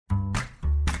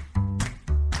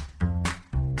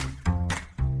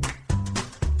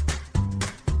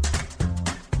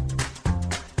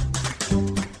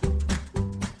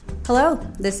Hello,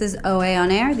 this is OA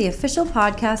On Air, the official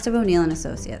podcast of O'Neill &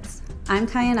 Associates. I'm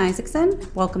Kyan Isaacson.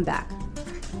 Welcome back.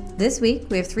 This week,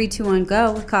 we have 321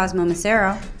 Go with Cosmo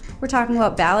Macero. We're talking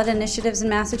about ballot initiatives in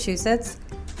Massachusetts,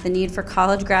 the need for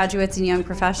college graduates and young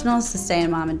professionals to stay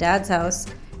in mom and dad's house,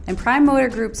 and Prime Motor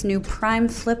Group's new Prime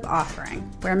Flip offering,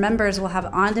 where members will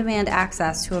have on-demand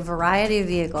access to a variety of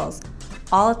vehicles,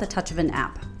 all at the touch of an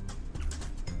app.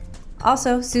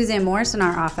 Also, Suzanne Morris in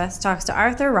our office talks to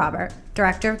Arthur Robert,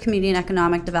 Director of Community and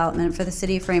Economic Development for the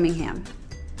City of Framingham.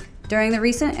 During the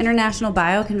recent International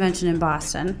Bio Convention in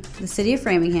Boston, the City of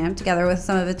Framingham, together with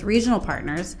some of its regional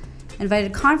partners,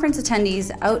 invited conference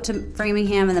attendees out to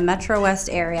Framingham and the Metro West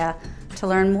area to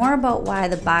learn more about why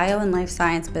the bio and life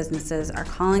science businesses are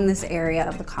calling this area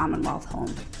of the Commonwealth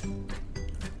home.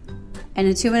 And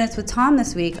in 2 Minutes with Tom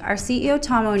this week, our CEO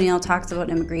Tom O'Neill talks about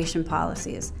immigration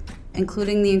policies,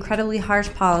 including the incredibly harsh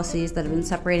policies that have been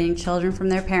separating children from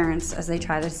their parents as they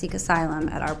try to seek asylum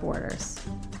at our borders.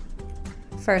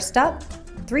 First up,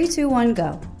 3, 2, 1,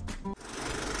 go.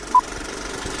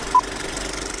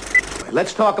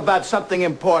 Let's talk about something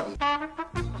important.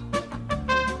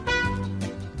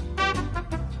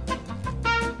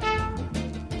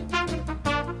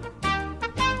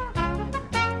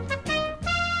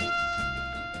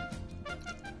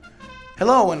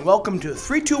 Hello and welcome to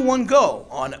 321 Go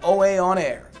on OA On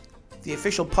Air, the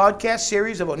official podcast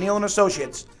series of O'Neill &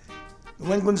 Associates,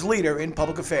 New England's leader in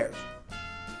public affairs.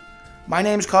 My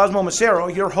name is Cosmo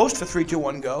Macero, your host for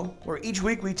 321 Go, where each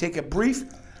week we take a brief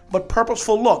but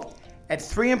purposeful look at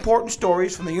 3 important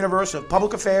stories from the universe of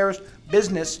public affairs,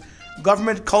 business,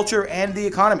 government, culture, and the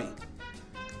economy.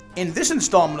 In this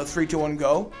installment of 321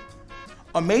 Go,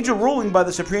 a major ruling by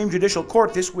the Supreme Judicial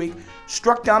Court this week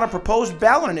struck down a proposed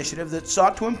ballot initiative that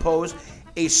sought to impose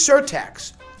a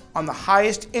surtax on the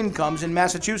highest incomes in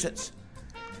Massachusetts.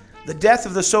 The death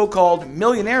of the so-called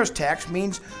millionaire's tax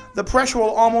means the pressure will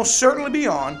almost certainly be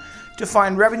on to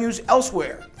find revenues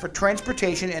elsewhere for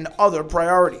transportation and other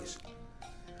priorities.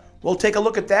 We'll take a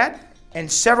look at that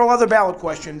and several other ballot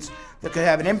questions that could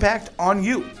have an impact on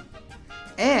you.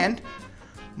 And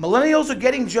millennials are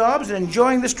getting jobs and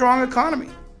enjoying the strong economy,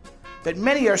 but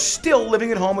many are still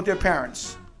living at home with their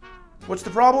parents. What's the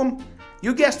problem?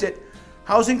 You guessed it,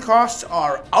 housing costs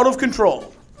are out of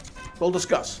control. We'll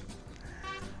discuss.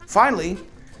 Finally,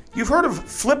 you've heard of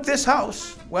flip this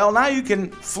house. Well, now you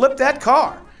can flip that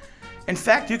car. In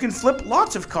fact, you can flip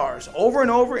lots of cars over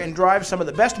and over and drive some of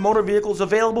the best motor vehicles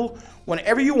available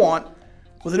whenever you want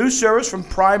with a new service from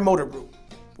Prime Motor Group.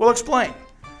 We'll explain.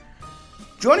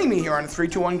 Joining me here on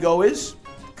 321 Go is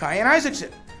Kyan Isaacson,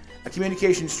 a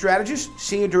communications strategist,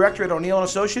 senior director at O'Neill &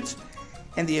 Associates,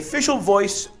 and the official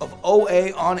voice of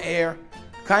OA On Air.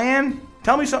 Kyan,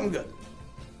 tell me something good.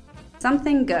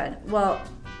 Something good. Well,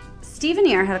 Stephen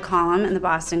Ear had a column in the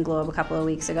Boston Globe a couple of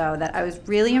weeks ago that I was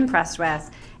really impressed with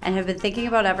and have been thinking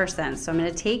about ever since. So I'm going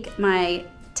to take my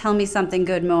Tell Me Something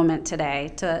Good moment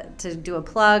today to do a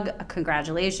plug, a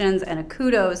congratulations, and a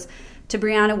kudos to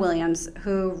Brianna Williams,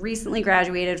 who recently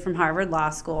graduated from Harvard Law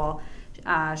School.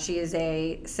 She is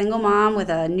a single mom with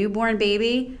a newborn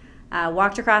baby,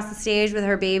 walked across the stage with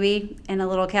her baby in a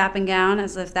little cap and gown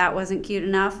as if that wasn't cute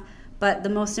enough. But the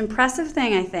most impressive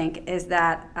thing, I think, is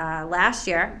that last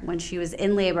year, when she was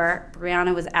in labor,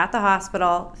 Brianna was at the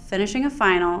hospital finishing a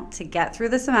final to get through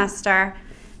the semester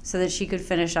so that she could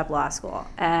finish up law school.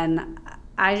 And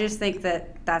I just think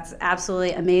that that's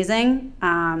absolutely amazing.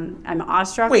 I'm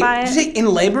awestruck by it. Wait, did you say in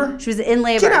labor? She was in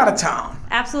labor. Get out of town.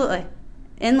 Absolutely.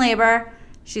 In labor.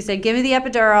 She said, give me the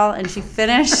epidural, and she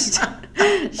finished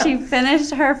she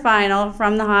finished her final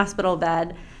from the hospital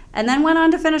bed and then went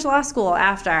on to finish law school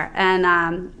after.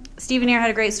 And Stephen Ear had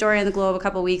a great story in the Globe a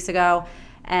couple weeks ago,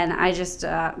 and I just,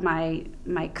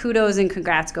 my kudos and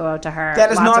congrats go out to her.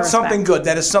 That is not something good.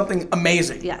 That is something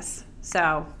amazing. Yes.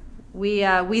 So we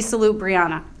salute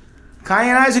Brianna.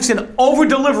 Kyan Isaacson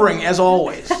over-delivering as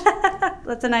always.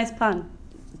 That's a nice pun.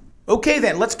 Okay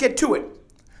then, let's get to it.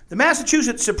 The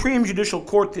Massachusetts Supreme Judicial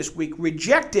Court this week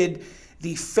rejected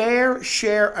the Fair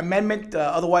Share Amendment,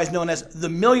 otherwise known as the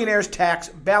Millionaire's Tax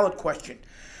ballot question.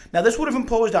 Now, this would have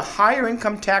imposed a higher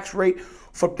income tax rate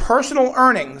for personal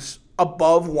earnings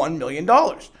above $1 million.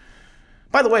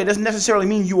 By the way, it doesn't necessarily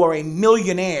mean you are a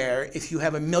millionaire if you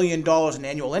have $1 million in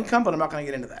annual income, but I'm not going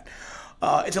to get into that.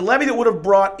 It's a levy that would have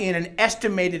brought in an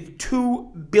estimated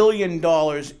 $2 billion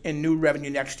in new revenue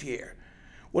next year.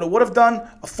 What it would have done,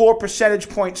 a 4 percentage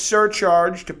point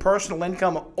surcharge to personal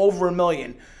income over $1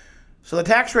 million. So the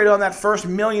tax rate on that first $1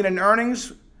 million in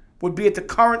earnings would be at the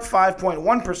current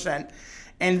 5.1%,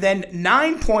 and then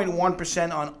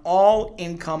 9.1% on all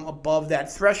income above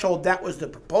that threshold. That was the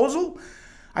proposal.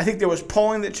 I think there was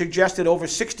polling that suggested over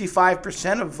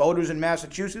 65% of voters in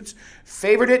Massachusetts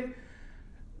favored it.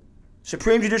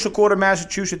 Supreme Judicial Court of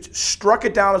Massachusetts struck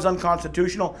it down as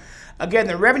unconstitutional. Again,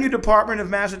 the Revenue Department of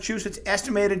Massachusetts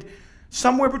estimated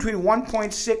somewhere between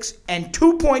 1.6 and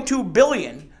 2.2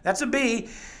 billion, that's a B,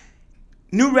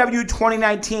 new revenue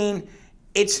 2019.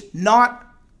 It's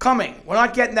not coming. We're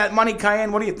not getting that money,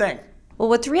 Cayenne. What do you think? Well,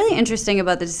 what's really interesting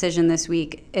about the decision this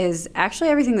week is actually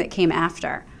everything that came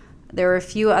after. There were a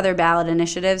few other ballot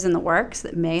initiatives in the works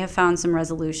that may have found some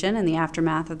resolution in the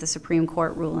aftermath of the Supreme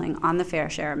Court ruling on the Fair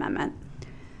Share Amendment.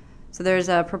 So there's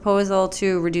a proposal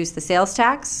to reduce the sales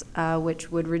tax, which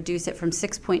would reduce it from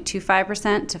 6.25%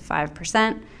 to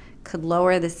 5%, could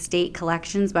lower the state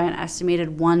collections by an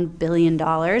estimated $1 billion.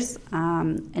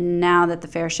 And now that the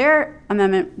Fair Share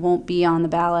Amendment won't be on the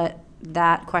ballot,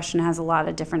 that question has a lot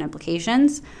of different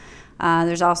implications.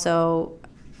 There's also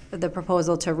the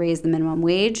proposal to raise the minimum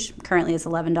wage. Currently it's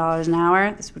 $11 an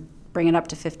hour. This would bring it up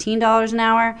to $15 an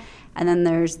hour. And then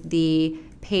there's the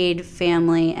Paid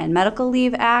Family and Medical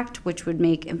Leave Act, which would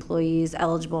make employees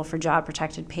eligible for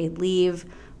job-protected paid leave,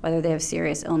 whether they have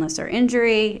serious illness or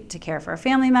injury, to care for a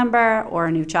family member or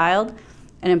a new child.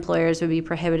 And employers would be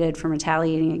prohibited from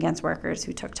retaliating against workers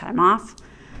who took time off.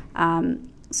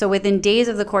 So within days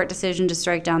of the court decision to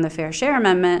strike down the Fair Share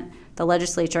Amendment, the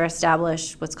legislature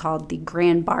established what's called the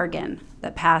Grand Bargain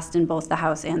that passed in both the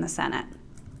House and the Senate.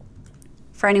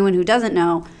 For anyone who doesn't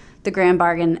know, the Grand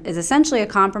Bargain is essentially a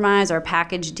compromise or a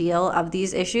package deal of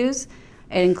these issues.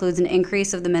 It includes an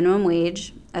increase of the minimum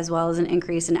wage, as well as an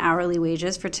increase in hourly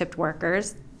wages for tipped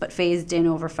workers, but phased in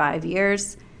over 5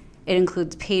 years. It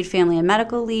includes paid family and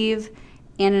medical leave,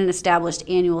 and an established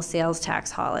annual sales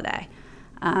tax holiday.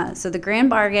 So the Grand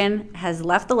Bargain has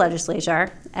left the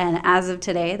legislature, and as of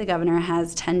today, the governor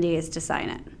has 10 days to sign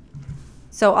it.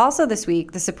 So also this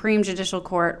week, the Supreme Judicial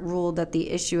Court ruled that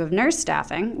the issue of nurse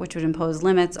staffing, which would impose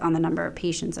limits on the number of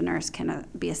patients a nurse can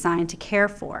be assigned to care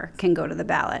for, can go to the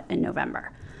ballot in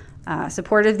November.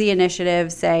 Supporters of the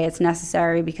initiative say it's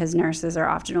necessary because nurses are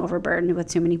often overburdened with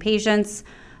too many patients.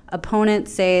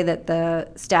 Opponents say that the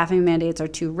staffing mandates are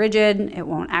too rigid, it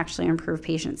won't actually improve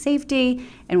patient safety,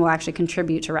 and will actually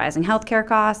contribute to rising healthcare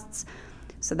costs.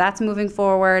 So that's moving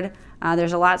forward.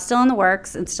 There's a lot still in the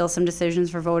works and still some decisions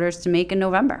for voters to make in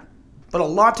November. But a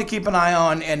lot to keep an eye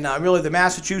on, and really the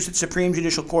Massachusetts Supreme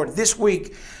Judicial Court this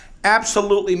week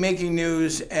absolutely making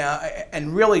news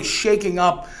and really shaking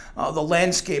up the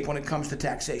landscape when it comes to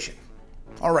taxation.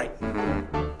 All right.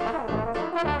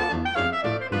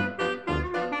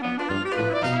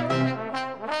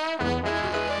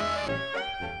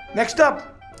 Next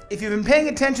up, if you've been paying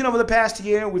attention over the past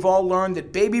year, we've all learned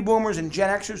that baby boomers and Gen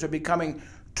Xers are becoming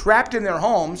trapped in their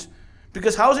homes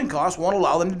because housing costs won't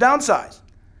allow them to downsize.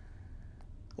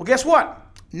 Well, guess what?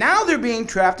 Now they're being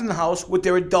trapped in the house with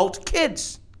their adult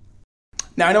kids.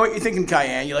 Now, I know what you're thinking,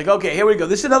 Cayenne. You're like, okay, here we go.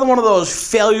 This is another one of those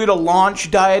failure to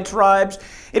launch diatribes.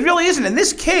 It really isn't. In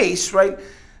this case, right,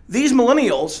 these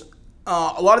millennials,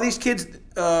 a lot of these kids,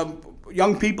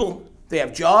 young people, they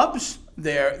have jobs.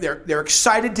 They're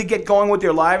excited to get going with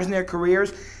their lives and their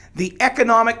careers. The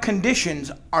economic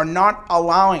conditions are not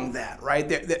allowing that, right?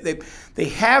 They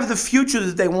have the future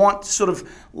that they want sort of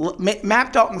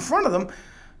mapped out in front of them,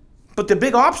 but the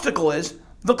big obstacle is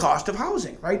the cost of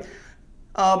housing, right?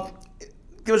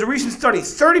 There was a recent study,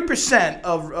 30%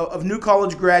 of new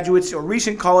college graduates or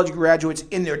recent college graduates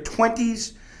in their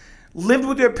 20s lived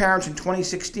with their parents in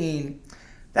 2016.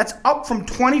 That's up from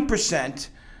 20%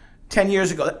 10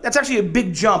 years ago. That's actually a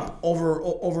big jump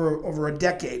over a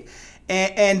decade.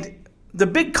 And the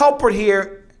big culprit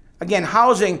here, again,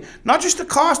 housing, not just the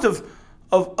cost of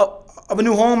a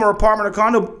new home or apartment or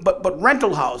condo, but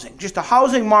rental housing. Just the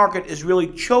housing market is really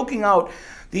choking out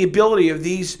the ability of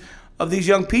these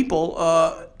young people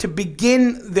to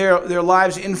begin their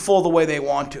lives in full the way they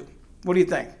want to. What do you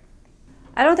think?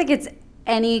 I don't think it's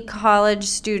any college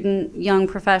student, young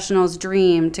professional's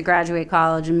dream to graduate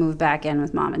college and move back in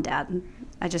with mom and dad.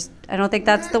 I don't think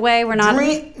that's the way. That's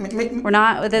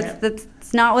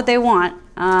not what they want.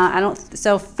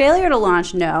 So failure to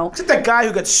launch, no. Except that guy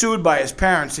who got sued by his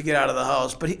parents to get out of the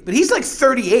house, but he's like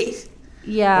 38.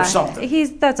 Yeah, or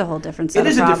something. That's a whole different set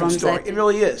of problems. It is a different story. It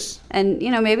really is. And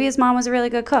maybe his mom was a really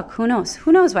good cook. Who knows?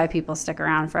 Who knows why people stick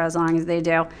around for as long as they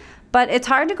do? But it's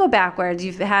hard to go backwards.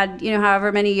 You've had,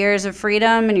 however many years of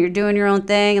freedom, and you're doing your own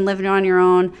thing and living on your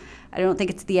own. I don't think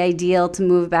it's the ideal to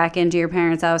move back into your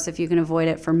parents' house if you can avoid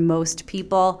it for most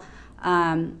people.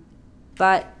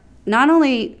 But not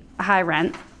only high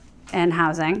rent and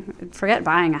housing, forget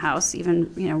buying a house, even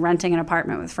renting an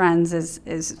apartment with friends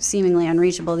is seemingly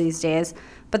unreachable these days.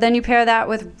 But then you pair that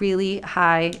with really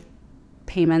high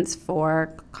payments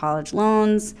for college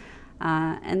loans.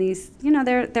 And these,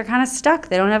 they're kind of stuck.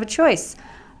 They don't have a choice.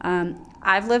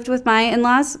 I've lived with my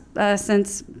in-laws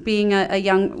since being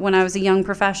when I was a young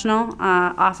professional,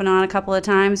 off and on a couple of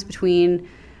times between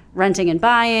renting and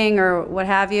buying or what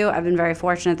have you. I've been very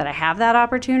fortunate that I have that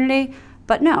opportunity,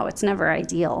 but no, it's never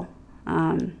ideal.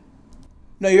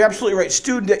 No, you're absolutely right.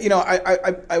 Student,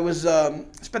 I was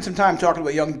spent some time talking to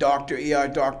a young doctor, ER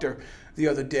doctor, the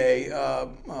other day.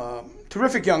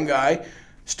 Terrific young guy,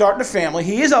 starting a family.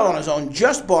 He is out on his own.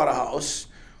 Just bought a house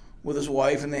with his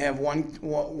wife, and they have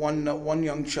one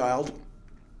young child.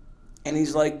 And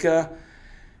he's like, things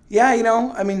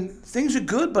are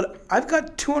good, but I've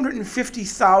got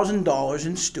 $250,000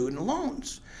 in student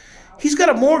loans. He's got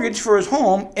a mortgage for his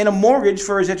home and a mortgage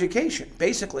for his education.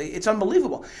 Basically, it's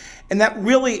unbelievable, and that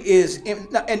really is.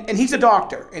 And he's a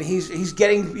doctor, and he's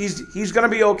going to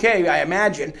be okay, I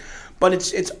imagine, but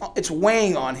it's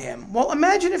weighing on him. Well,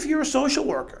 imagine if you're a social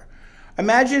worker.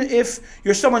 Imagine if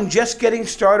you're someone just getting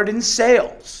started in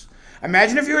sales.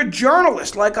 Imagine if you're a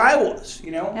journalist like I was.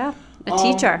 Yeah, a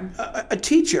teacher. A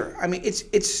teacher. I mean,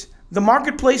 it's the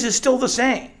marketplace is still the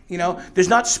same. There's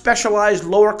not specialized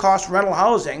lower cost rental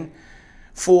housing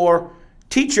for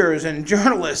teachers and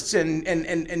journalists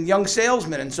and young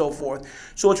salesmen and so forth.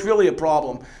 So it's really a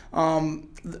problem.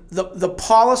 The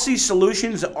policy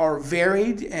solutions are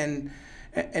varied and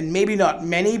maybe not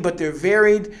many, but they're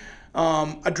varied,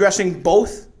 addressing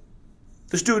both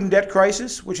the student debt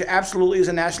crisis, which absolutely is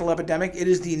a national epidemic. It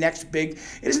isn't the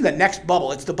next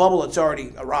bubble. It's the bubble that's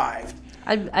already arrived.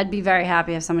 I'd be very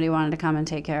happy if somebody wanted to come and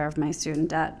take care of my student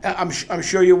debt. I'm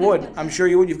sure you would. I'm sure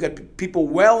you would. You've got people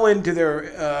well into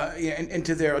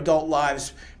their adult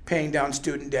lives paying down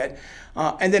student debt,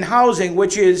 and then housing,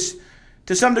 which is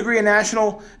to some degree a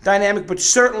national dynamic, but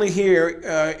certainly here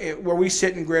where we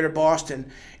sit in Greater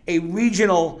Boston, a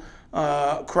regional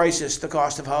crisis. The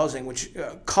cost of housing, which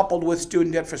coupled with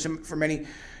student debt for many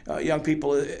young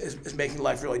people, is making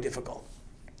life really difficult.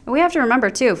 We have to remember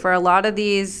too, for a lot of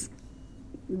these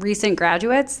recent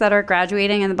graduates that are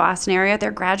graduating in the Boston area,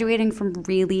 they're graduating from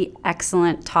really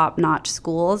excellent, top-notch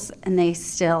schools, and they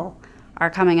still are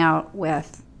coming out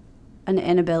with an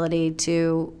inability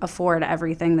to afford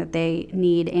everything that they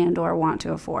need and or want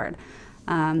to afford.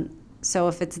 So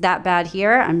if it's that bad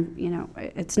here,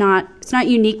 it's not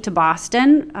unique to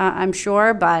Boston, I'm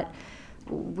sure, but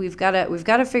we've got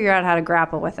to figure out how to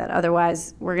grapple with it.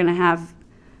 Otherwise, we're going to have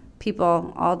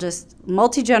people all just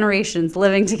multi-generations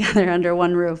living together under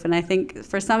one roof. And I think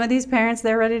for some of these parents,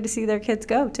 they're ready to see their kids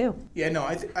go too. Yeah, no,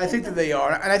 I think that they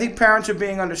are. And I think parents are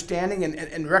being understanding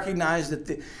and recognize that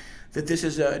this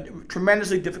is a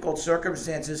tremendously difficult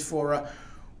circumstances for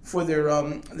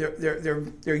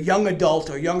their young adult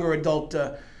or younger adult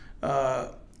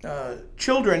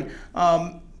children.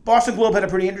 Boston Globe had a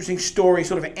pretty interesting story,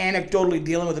 sort of anecdotally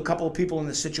dealing with a couple of people in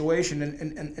this situation,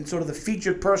 and sort of the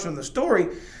featured person in the story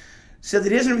said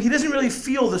that he doesn't really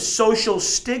feel the social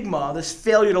stigma, this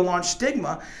failure to launch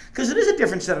stigma, because it is a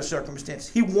different set of circumstances.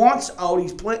 He wants out.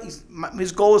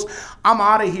 His goal is, I'm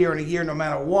out of here in a year no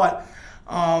matter what,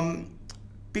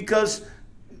 because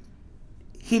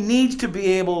he needs to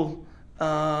be able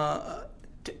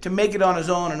to make it on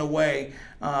his own in a way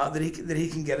that he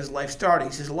can get his life started.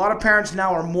 He says a lot of parents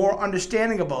now are more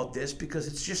understanding about this because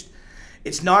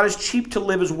it's not as cheap to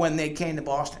live as when they came to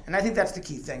Boston. And I think that's the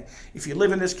key thing. If you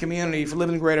live in this community, if you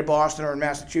live in Greater Boston or in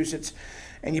Massachusetts,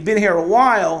 and you've been here a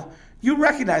while, you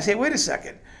recognize, hey, wait a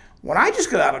second. When I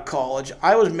just got out of college,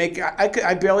 I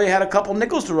barely had a couple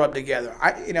nickels to rub together.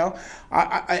 I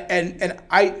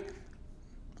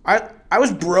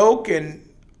was broke, and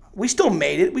we still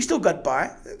made it. We still got by.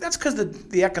 That's because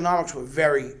the economics were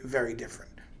very, very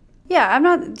different. Yeah, I'm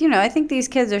not, I think these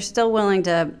kids are still willing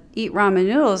to eat ramen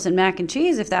noodles and mac and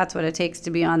cheese if that's what it takes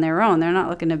to be on their own. They're not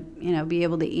looking to, be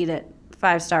able to eat at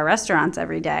 5-star restaurants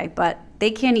every day, but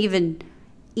they can't even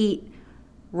eat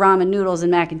ramen noodles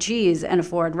and mac and cheese and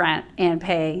afford rent and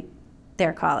pay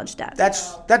their college debt.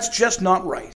 That's just not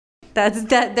right.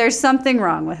 There's something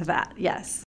wrong with that,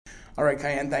 yes. All right,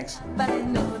 Cayenne, thanks.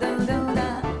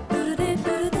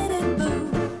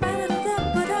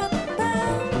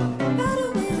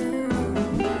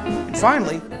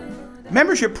 Finally,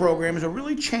 membership programs are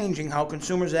really changing how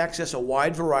consumers access a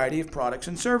wide variety of products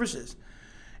and services.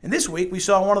 And this week, we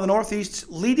saw one of the Northeast's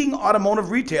leading automotive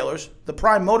retailers, the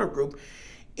Prime Motor Group,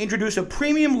 introduce a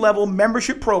premium-level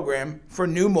membership program for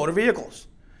new motor vehicles.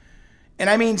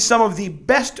 And I mean some of the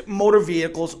best motor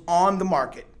vehicles on the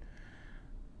market.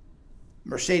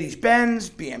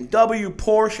 Mercedes-Benz, BMW,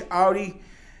 Porsche, Audi,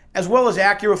 as well as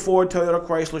Acura, Ford, Toyota,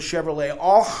 Chrysler, Chevrolet,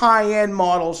 all high-end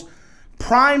models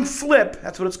Prime Flip,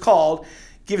 that's what it's called,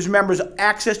 gives members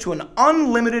access to an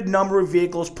unlimited number of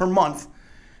vehicles per month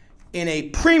in a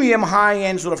premium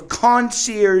high-end sort of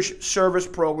concierge service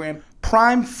program.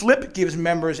 Prime Flip gives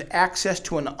members access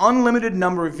to an unlimited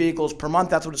number of vehicles per month.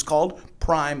 That's what it's called,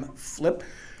 Prime Flip.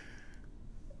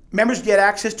 Members get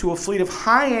access to a fleet of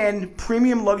high-end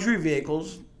premium luxury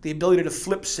vehicles, the ability to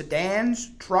flip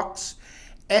sedans, trucks,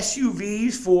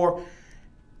 SUVs for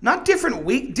not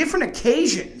different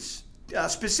occasions,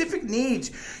 specific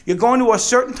needs. You're going to a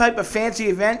certain type of fancy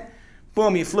event,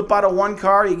 boom, you flip out of one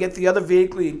car, you get the other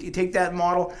vehicle, you take that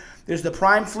model. There's the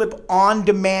Prime Flip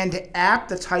on-demand app.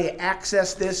 That's how you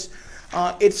access this.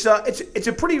 It's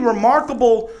a pretty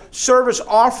remarkable service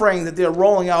offering that they're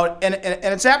rolling out, and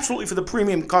it's absolutely for the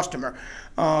premium customer.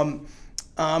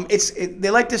 They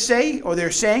like to say, or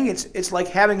they're saying, it's like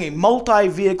having a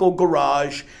multi-vehicle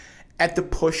garage at the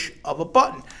push of a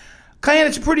button. Cayenne,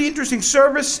 it's a pretty interesting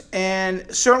service and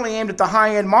certainly aimed at the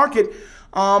high-end market,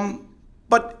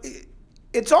 but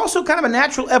it's also kind of a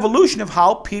natural evolution of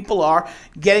how people are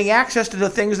getting access to the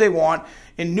things they want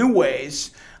in new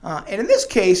ways. And in this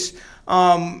case,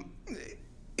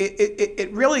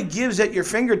 it really gives at your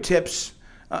fingertips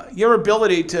your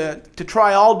ability to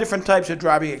try all different types of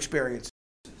driving experiences.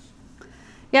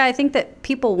 Yeah, I think that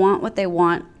people want what they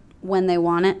want when they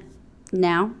want it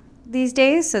now these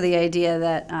days. So the idea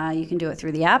that you can do it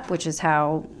through the app, which is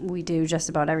how we do just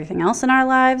about everything else in our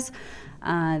lives.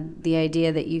 The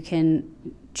idea that you can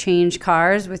change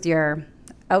cars with your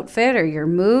outfit or your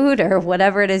mood or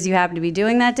whatever it is you happen to be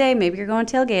doing that day. Maybe you're going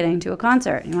tailgating to a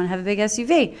concert. You want to have a big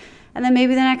SUV. And then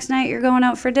maybe the next night you're going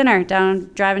out for dinner,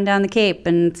 driving down the Cape,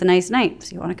 and it's a nice night,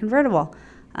 so you want a convertible.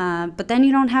 But then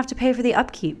you don't have to pay for the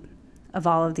upkeep of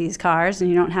all of these cars, and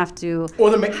you don't have to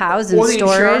house and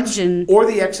storage and or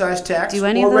the excise tax do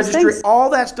any or of those registry. things. All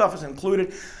that stuff is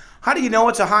included. How do you know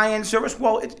it's a high-end service?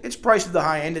 Well, it's priced at the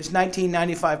high end. It's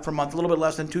 $19.95 per month, a little bit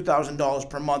less than $2,000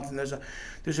 per month, and there's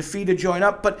a fee to join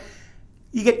up. But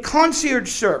you get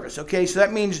concierge service, okay? So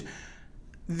that means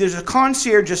there's a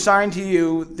concierge assigned to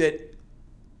you that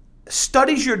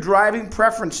studies your driving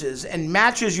preferences and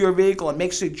matches your vehicle and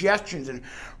makes suggestions and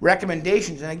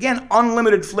recommendations. And again,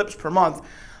 unlimited flips per month.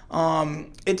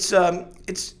 It's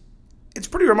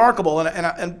pretty remarkable,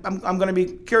 and I'm going to be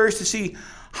curious to see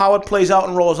how it plays out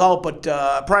and rolls out. But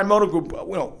Prime Motor Group,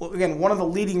 again, one of the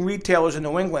leading retailers in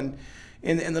New England,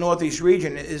 in the Northeast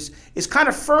region, is kind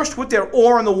of first with their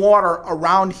oar in the water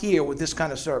around here with this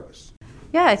kind of service.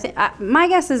 Yeah, I think my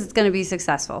guess is it's going to be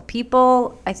successful.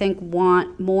 People, I think,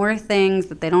 want more things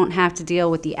that they don't have to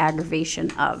deal with the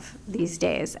aggravation of these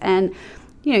days. And,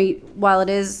 while it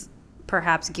is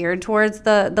perhaps geared towards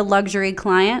the luxury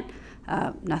client,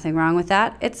 nothing wrong with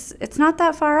that. It's not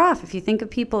that far off. If you think of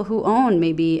people who own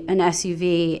maybe an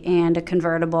SUV and a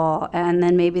convertible, and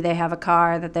then maybe they have a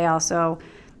car that they also,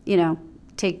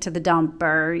 take to the dump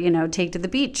or, take to the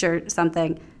beach or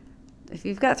something. If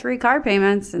you've got 3 car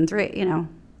payments and 3,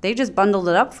 they just bundled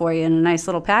it up for you in a nice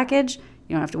little package.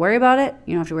 You don't have to worry about it.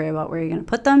 You don't have to worry about where you're going to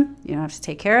put them. You don't have to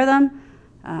take care of them.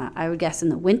 I would guess in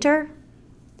the winter,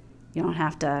 you don't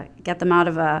have to get them out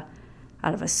of a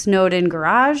snowed-in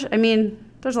garage. I mean,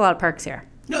 there's a lot of perks here.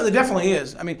 No, there definitely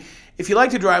is. I mean, if you like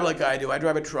to drive like I do, I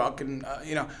drive a truck, and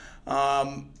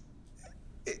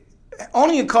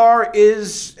owning a car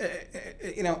is,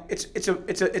 it's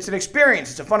an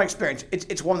experience. It's a fun experience.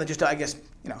 It's one that just, I guess,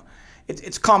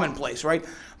 it's commonplace, right?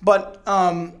 But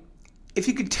if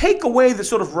you could take away the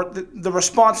sort of the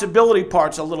responsibility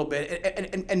parts a little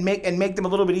bit and make them a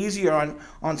little bit easier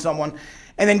on someone,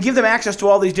 and then give them access to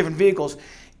all these different vehicles,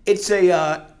 it's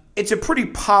a pretty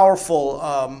powerful,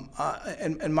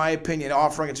 in my opinion,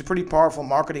 offering. It's a pretty powerful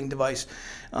marketing device,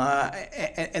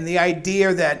 and the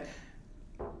idea that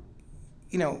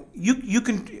you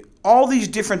can, all these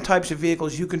different types of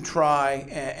vehicles you can try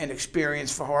and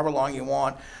experience for however long you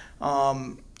want.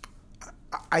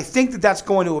 I think that's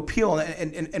going to appeal,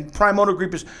 and Prime Motor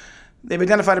Group they've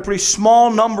identified a pretty small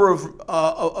number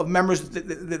of members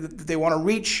that they want to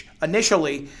reach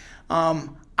initially.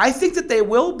 I think that they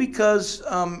will because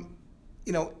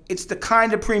it's the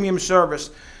kind of premium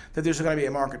service that there's going to be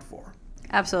a market for.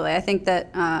 Absolutely. I think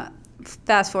that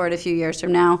fast forward a few years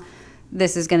from now,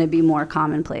 this is going to be more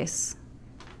commonplace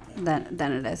than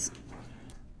it is.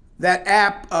 That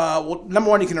app, number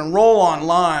one, you can enroll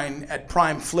online at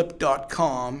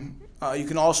primeflip.com. You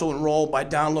can also enroll by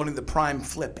downloading the Prime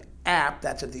Flip app.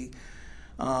 That's at the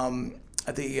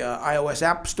iOS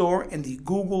App Store and the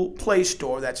Google Play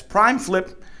Store. That's Prime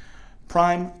Flip,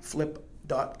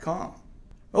 primeflip.com.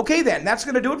 Okay, then, that's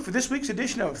going to do it for this week's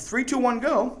edition of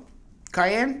 3-2-1-GO.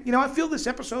 Cayenne, I feel this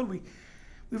episode, we've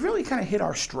really kind of hit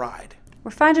our stride. We're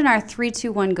finding our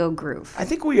 3-2-1-go groove. I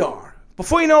think we are.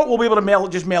 Before you know it, we'll be able to mail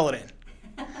it in.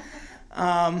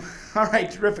 All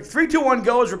right, terrific.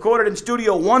 3-2-1-go is recorded in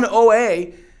Studio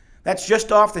 1OA. That's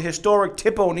just off the historic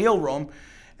Tip O'Neill Room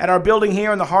at our building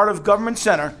here in the heart of Government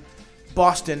Center,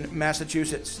 Boston,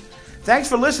 Massachusetts. Thanks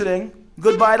for listening.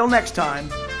 Goodbye till next time.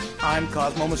 I'm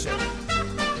Cosmo Macero.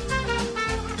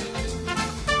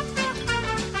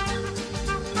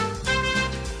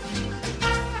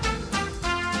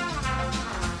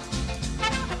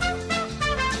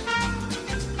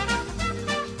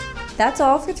 That's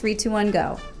all for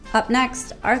 3-2-1-go. Up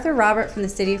next, Arthur Robert from the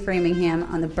City of Framingham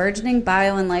on the burgeoning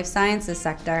bio and life sciences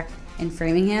sector in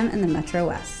Framingham and the Metro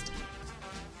West.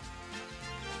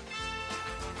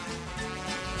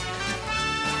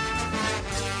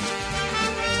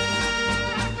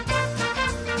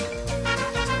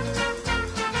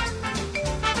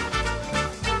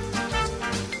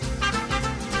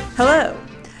 Hello,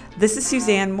 this is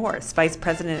Suzanne Morse, Vice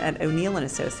President at O'Neill &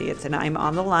 Associates, and I'm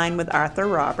on the line with Arthur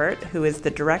Robert, who is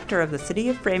the Director of the City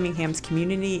of Framingham's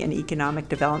Community and Economic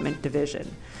Development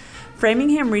Division.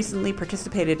 Framingham recently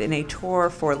participated in a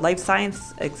tour for life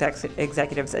science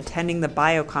executives attending the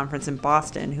Bio Conference in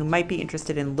Boston who might be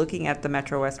interested in looking at the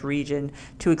Metro West region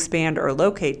to expand or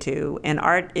locate to, and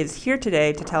Art is here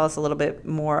today to tell us a little bit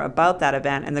more about that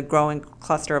event and the growing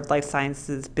cluster of life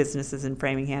sciences businesses in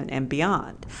Framingham and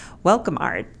beyond. Welcome,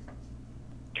 Art.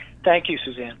 Thank you,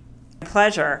 Suzanne.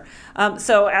 Pleasure.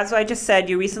 So as I just said,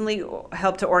 you recently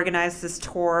helped to organize this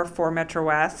tour for Metro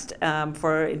West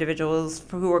for individuals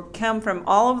who come from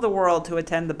all over the world to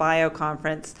attend the Bio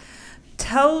Conference.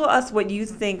 Tell us what you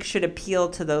think should appeal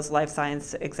to those life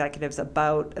science executives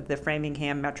about the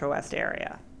Framingham Metro West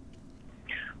area.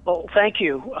 Well, thank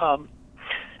you.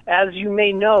 As you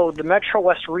may know, the Metro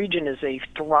West region is a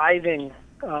thriving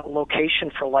location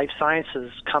for life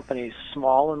sciences companies,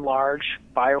 small and large,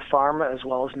 biopharma as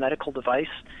well as medical device.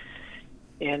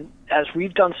 And as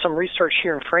we've done some research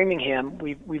here in Framingham,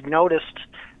 we've noticed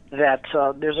that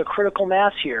there's a critical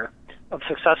mass here of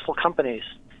successful companies.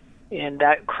 And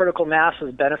that critical mass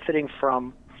is benefiting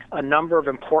from a number of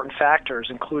important factors,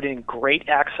 including great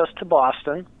access to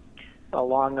Boston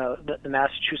along the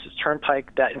Massachusetts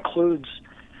Turnpike. That includes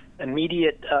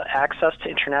immediate access to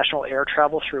international air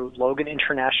travel through Logan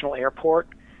International Airport.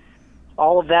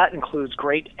 All of that includes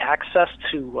great access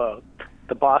to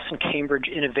the Boston-Cambridge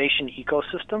innovation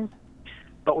ecosystem.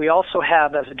 But we also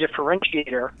have, as a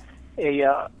differentiator,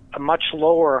 a much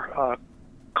lower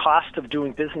cost of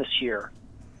doing business here.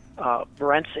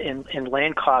 Rents and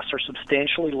land costs are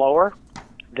substantially lower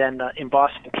than in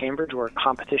Boston and Cambridge, where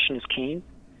competition is keen.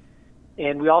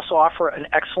 And we also offer an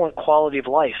excellent quality of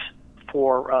life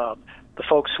for the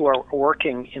folks who are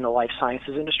working in the life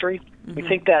sciences industry. Mm-hmm. We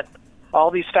think that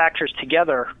all these factors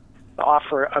together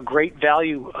offer a great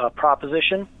value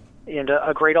proposition and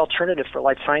a great alternative for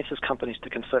life sciences companies to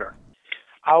consider.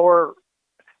 Our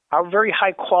very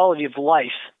high quality of life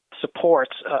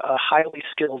supports a highly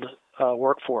skilled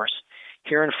workforce.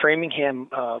 Here in Framingham,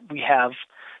 we have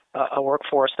a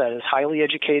workforce that is highly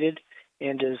educated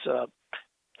and is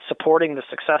supporting the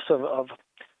success of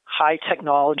high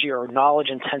technology or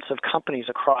knowledge-intensive companies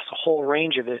across a whole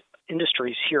range of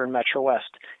industries here in Metro West,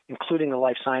 including the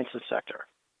life sciences sector.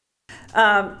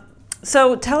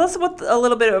 So tell us a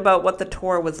little bit about what the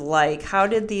tour was like. How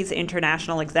did these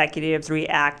international executives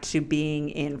react to being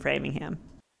in Framingham?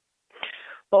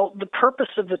 Well, the purpose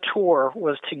of the tour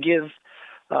was to give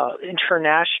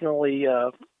internationally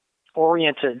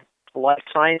oriented life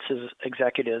sciences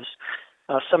executives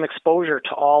some exposure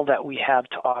to all that we have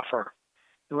to offer.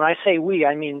 And when I say we,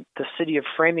 I mean the city of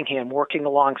Framingham working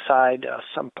alongside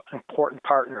some important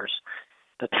partners,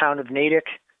 the town of Natick,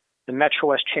 the Metro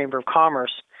West Chamber of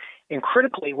Commerce, and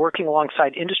critically working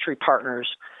alongside industry partners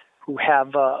who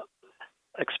have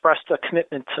expressed a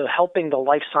commitment to helping the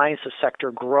life sciences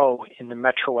sector grow in the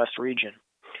Metro West region.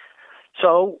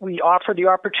 So we offer the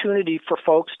opportunity for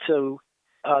folks to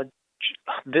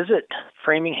visit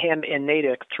Framingham and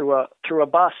Natick through a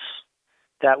bus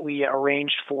that we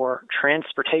arranged for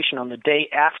transportation on the day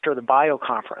after the Bio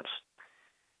Conference.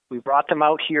 We brought them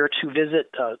out here to visit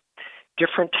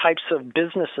different types of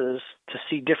businesses to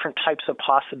see different types of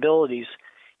possibilities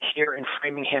here in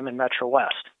Framingham and Metro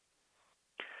West.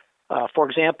 For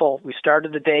example, we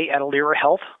started the day at Alira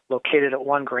Health, located at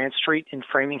 1 Grant Street in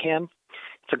Framingham.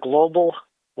 It's a global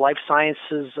life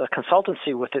sciences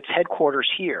consultancy with its headquarters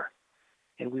here.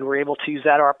 And we were able to use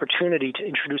that opportunity to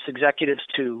introduce executives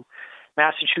to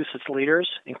Massachusetts leaders,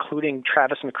 including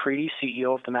Travis McCready,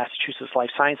 CEO of the Massachusetts Life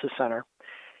Sciences Center,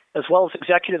 as well as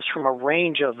executives from a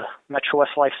range of Metro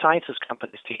West life sciences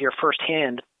companies to hear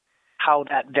firsthand how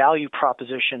that value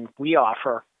proposition we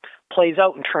offer plays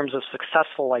out in terms of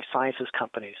successful life sciences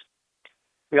companies.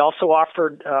 We also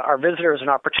offered our visitors an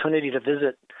opportunity to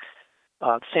visit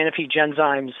Sanofi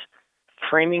Genzyme's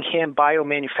Framingham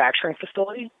biomanufacturing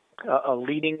facility, a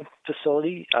leading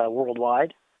facility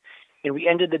worldwide. And we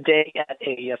ended the day at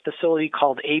a facility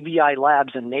called ABI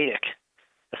Labs in Natick,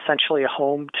 essentially a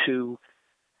home to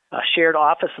shared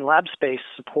office and lab space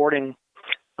supporting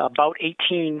about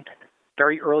 18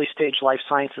 very early stage life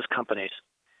sciences companies.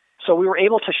 So we were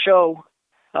able to show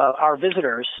our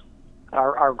visitors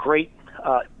our great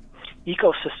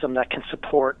ecosystem that can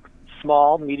support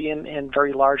small, medium, and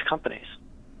very large companies.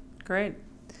 Great.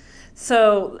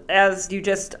 So as you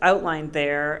just outlined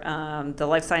there, the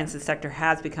life sciences sector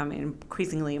has become an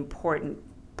increasingly important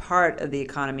part of the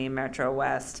economy in Metro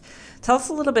West. Tell us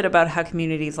a little bit about how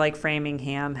communities like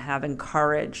Framingham have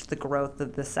encouraged the growth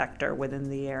of the sector within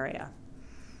the area.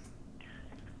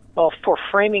 Well, for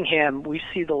Framingham, we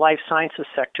see the life sciences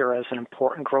sector as an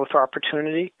important growth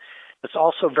opportunity. It's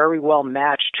also very well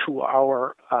matched to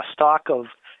our stock of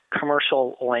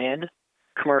commercial land,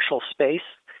 commercial space,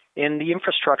 and the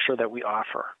infrastructure that we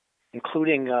offer,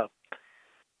 including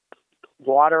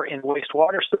water and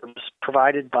wastewater service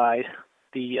provided by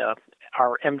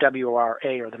our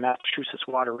MWRA, or the Massachusetts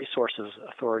Water Resources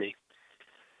Authority.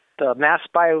 The Mass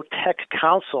Biotech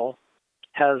Council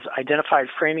has identified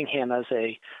Framingham as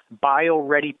a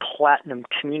bio-ready platinum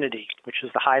community, which is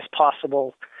the highest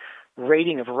possible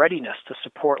rating of readiness to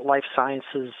support life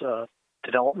sciences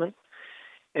development.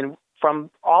 And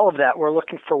from all of that, we're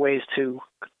looking for ways to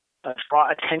draw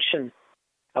attention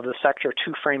of the sector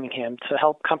to Framingham to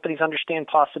help companies understand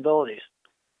possibilities.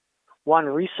 One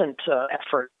recent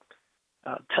effort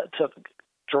to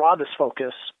draw this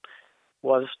focus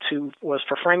was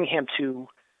for Framingham to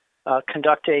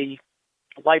conduct a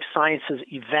life sciences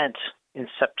event in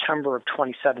September of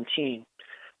 2017,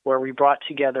 where we brought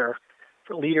together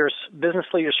business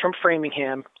leaders from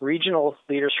Framingham, regional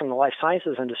leaders from the life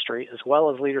sciences industry, as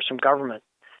well as leaders from government,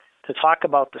 to talk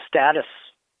about the status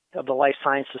of the life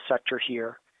sciences sector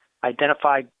here,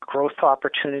 identify growth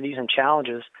opportunities and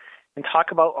challenges, and talk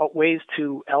about ways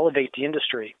to elevate the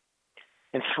industry.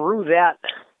 And through that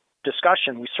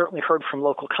discussion, we certainly heard from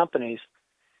local companies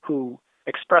who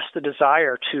expressed the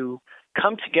desire to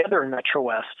come together in Metro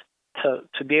West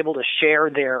to be able to share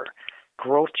their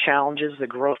growth challenges, the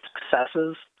growth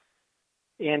successes,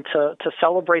 and to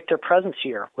celebrate their presence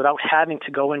here without having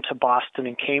to go into Boston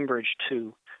and Cambridge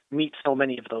to meet so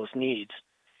many of those needs.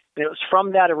 And it was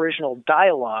from that original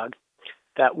dialogue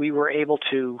that we were able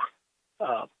to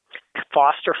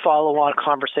foster follow-on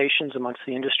conversations amongst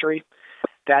the industry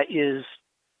that is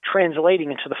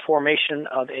translating into the formation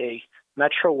of a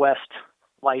Metro West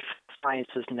Life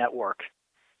Sciences Network.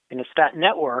 And it's that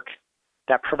network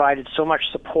that provided so much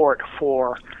support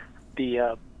for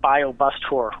the bio bus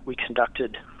tour we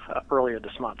conducted earlier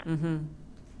this month. Mm-hmm.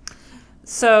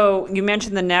 So you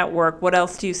mentioned the network. What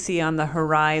else do you see on the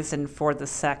horizon for the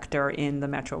sector in the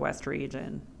Metro West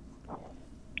region?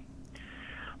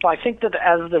 Well, I think that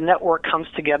as the network comes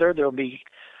together, there will be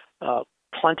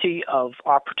plenty of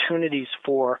opportunities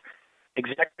for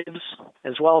executives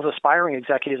as well as aspiring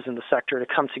executives in the sector to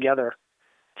come together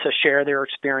to share their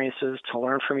experiences, to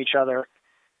learn from each other,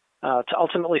 to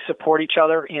ultimately support each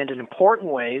other, and in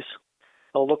important ways,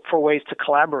 they'll look for ways to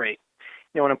collaborate.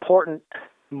 An important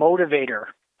motivator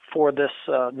for this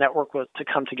network to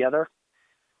come together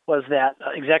was that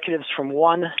executives from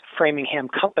one Framingham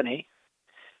company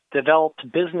developed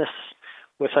business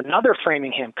with another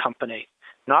Framingham company,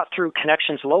 not through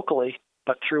connections locally,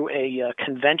 but through a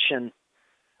convention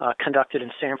conducted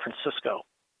in San Francisco.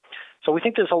 So we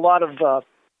think there's a lot of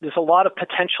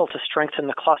potential to strengthen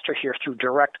the cluster here through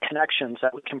direct connections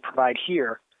that we can provide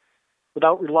here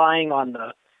without relying on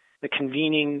the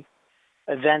convening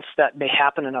events that may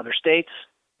happen in other states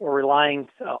or relying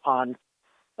on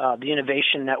the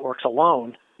innovation networks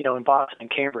alone, in Boston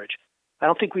and Cambridge. I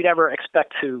don't think we'd ever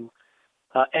expect to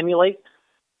emulate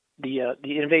the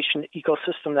innovation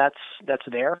ecosystem that's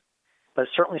there, but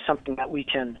it's certainly something that we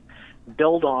can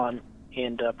build on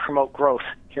and promote growth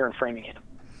here in Framingham.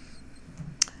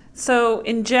 So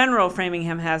in general,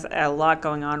 Framingham has a lot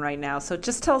going on right now. So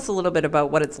just tell us a little bit about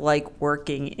what it's like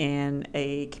working in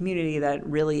a community that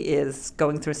really is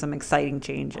going through some exciting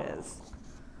changes.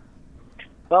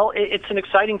 Well, it's an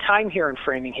exciting time here in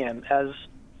Framingham.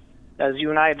 As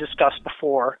you and I have discussed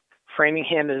before,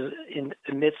 Framingham is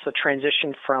amidst a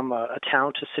transition from a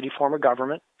town to city form of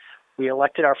government. We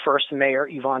elected our first mayor,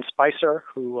 Yvonne Spicer,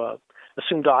 who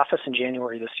assumed office in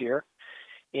January this year.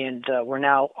 And we're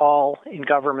now all in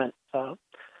government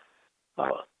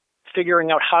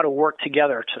figuring out how to work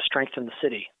together to strengthen the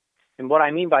city. And what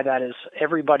I mean by that is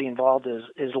everybody involved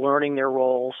is learning their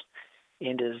roles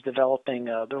and is developing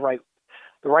the right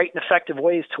and effective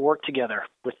ways to work together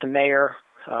with the mayor,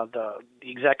 the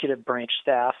executive branch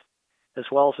staff, as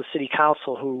well as the city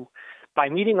council, who, by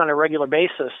meeting on a regular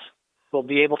basis, will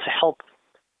be able to help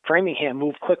Framingham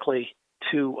move quickly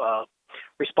to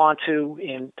respond to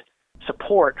and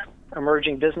support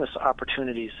emerging business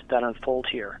opportunities that unfold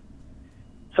here.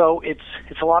 So it's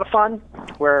a lot of fun.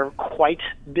 We're quite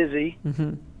busy.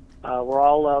 Mm-hmm. We're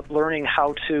all learning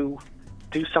how to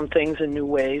do some things in new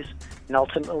ways and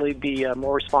ultimately be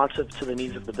more responsive to the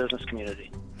needs of the business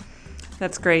community.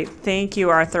 That's great. Thank you,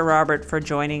 Arthur Robert, for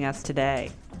joining us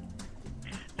today.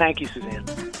 Thank you, Suzanne.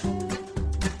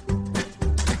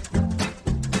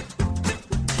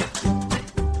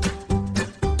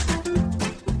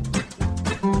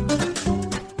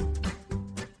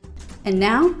 And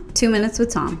now, 2 Minutes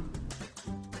with Tom.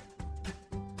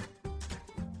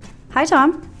 Hi,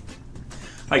 Tom.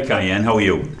 Hi, Cayenne. How are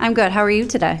you? I'm good. How are you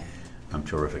today? I'm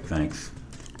terrific, thanks.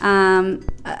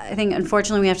 I think,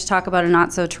 unfortunately, we have to talk about a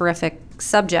not-so-terrific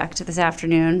subject this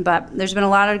afternoon, but there's been a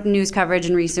lot of news coverage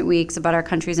in recent weeks about our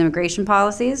country's immigration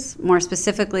policies, more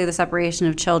specifically the separation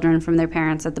of children from their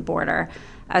parents at the border,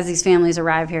 as these families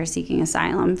arrive here seeking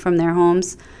asylum from their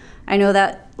homes. I know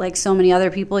that, like so many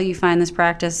other people, you find this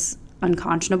practice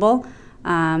unconscionable,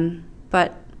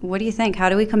 but what do you think? How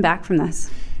do we come back from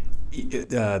this?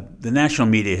 The national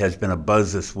media has been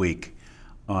abuzz this week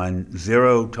on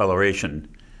zero toleration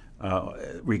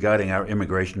regarding our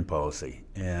immigration policy,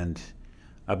 and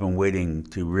I've been waiting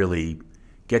to really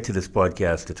get to this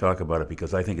podcast to talk about it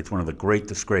because I think it's one of the great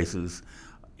disgraces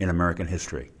in American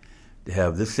history to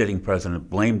have this sitting president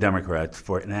blame Democrats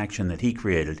for an action that he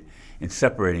created in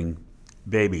separating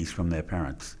babies from their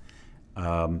parents.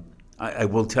 I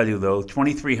will tell you, though,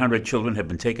 2,300 children have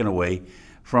been taken away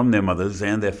from their mothers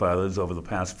and their fathers over the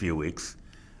past few weeks.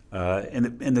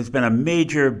 And there's been a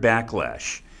major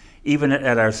backlash. Even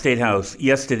at our State House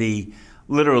yesterday,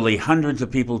 literally hundreds of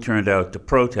people turned out to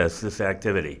protest this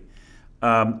activity.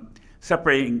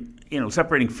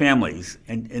 Separating families,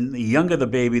 and the younger the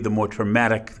baby, the more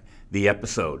traumatic the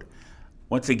episode.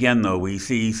 Once again, though, we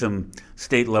see some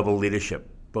state-level leadership.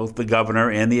 Both the governor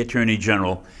and the attorney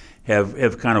general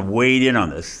have kind of weighed in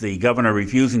on this. The governor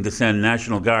refusing to send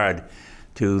National Guard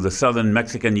to the southern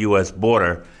Mexican-U.S.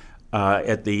 border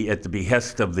at the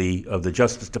behest of the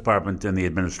Justice Department and the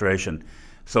administration.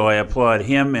 So I applaud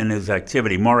him and his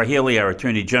activity. Maura Healey, our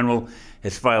attorney general,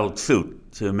 has filed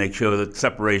suit to make sure that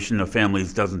separation of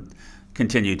families doesn't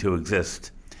continue to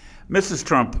exist. Mrs.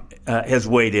 Trump has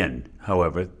weighed in,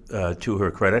 however, to her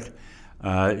credit.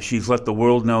 She's let the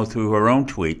world know through her own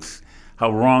tweets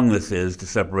how wrong this is to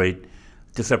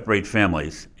separate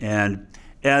families. And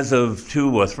as of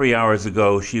 2 or 3 hours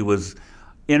ago, she was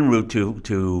en route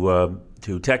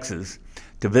to Texas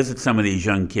to visit some of these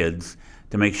young kids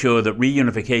to make sure that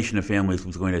reunification of families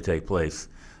was going to take place.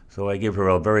 So I give her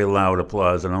a very loud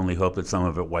applause and only hope that some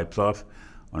of it wipes off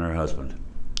on her husband.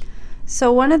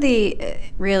 So one of the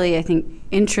really, I think,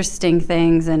 interesting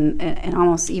things and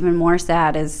almost even more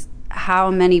sad is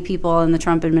how many people in the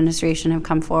Trump administration have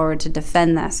come forward to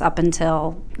defend this up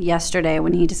until yesterday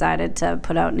when he decided to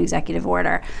put out an executive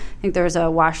order. I think there was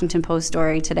a Washington Post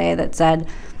story today that said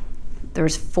there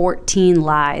was 14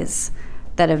 lies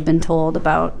that have been told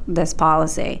about this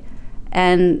policy.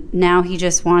 And now he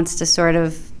just wants to sort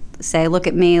of say, look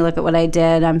at me, look at what I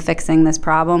did, I'm fixing this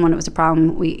problem, when it was a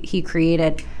problem he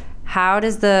created. How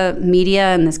does the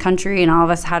media in this country and all of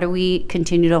us, how do we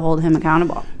continue to hold him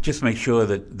accountable? Just make sure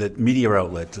that media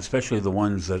outlets, especially the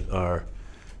ones that are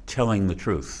telling the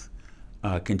truth,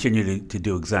 continue to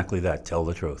do exactly that, tell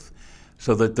the truth,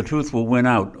 so that the truth will win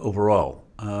out overall.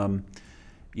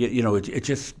 It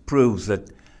just proves that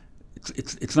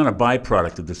it's not a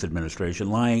byproduct of this administration.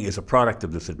 Lying is a product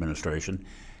of this administration,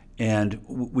 and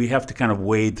we have to kind of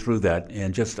wade through that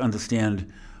and just understand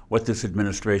what this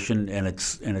administration and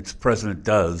its president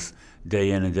does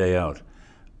day in and day out.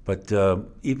 But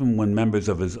even when members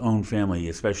of his own family,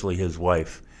 especially his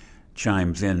wife,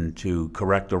 chimes in to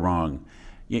correct a wrong,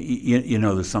 you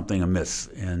know there's something amiss.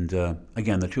 And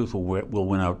again, the truth will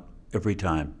win out every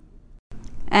time.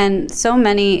 And so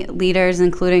many leaders,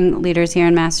 including leaders here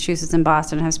in Massachusetts and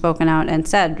Boston, have spoken out and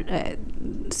said,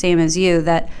 same as you,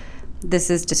 that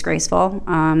this is disgraceful.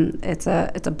 It's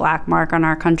a black mark on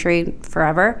our country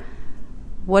forever.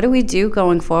 What do we do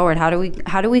going forward? How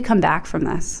do we come back from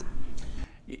this?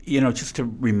 Just to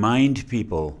remind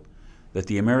people that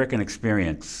the American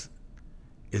experience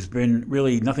has been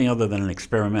really nothing other than an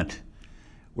experiment.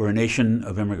 We're a nation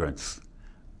of immigrants.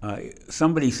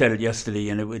 Somebody said it yesterday,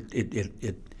 and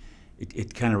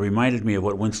it kind of reminded me of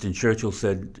what Winston Churchill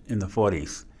said in the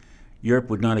 40s. Europe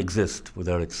would not exist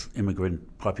without its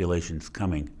immigrant populations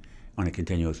coming on a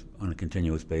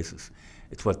continuous basis.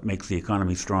 It's what makes the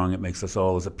economy strong. It makes us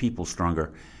all as a people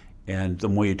stronger. And the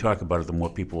more you talk about it, the more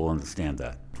people will understand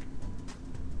that.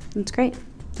 That's great.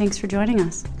 Thanks for joining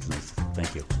us.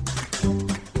 Thank you.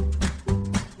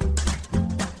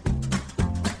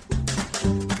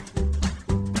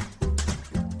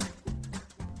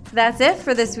 That's it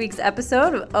for this week's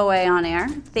episode of OA On Air.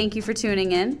 Thank you for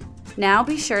tuning in. Now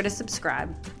be sure to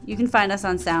subscribe. You can find us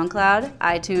on SoundCloud,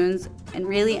 iTunes, and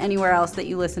really anywhere else that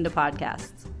you listen to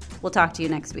podcasts. We'll talk to you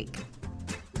next week.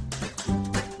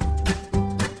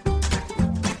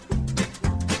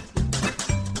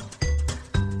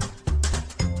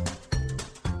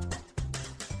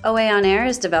 OA On Air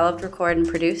is developed, recorded, and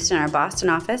produced in our Boston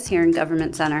office here in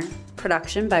Government Center.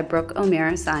 Production by Brooke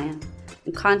O'Meara-Sion.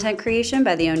 And content creation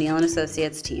by the O'Neill &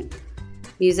 Associates team.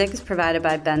 Music is provided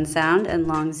by Ben Sound and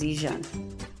Long Zijun.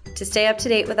 To stay up to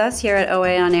date with us here at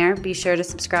OA On Air, be sure to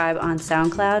subscribe on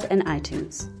SoundCloud and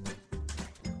iTunes.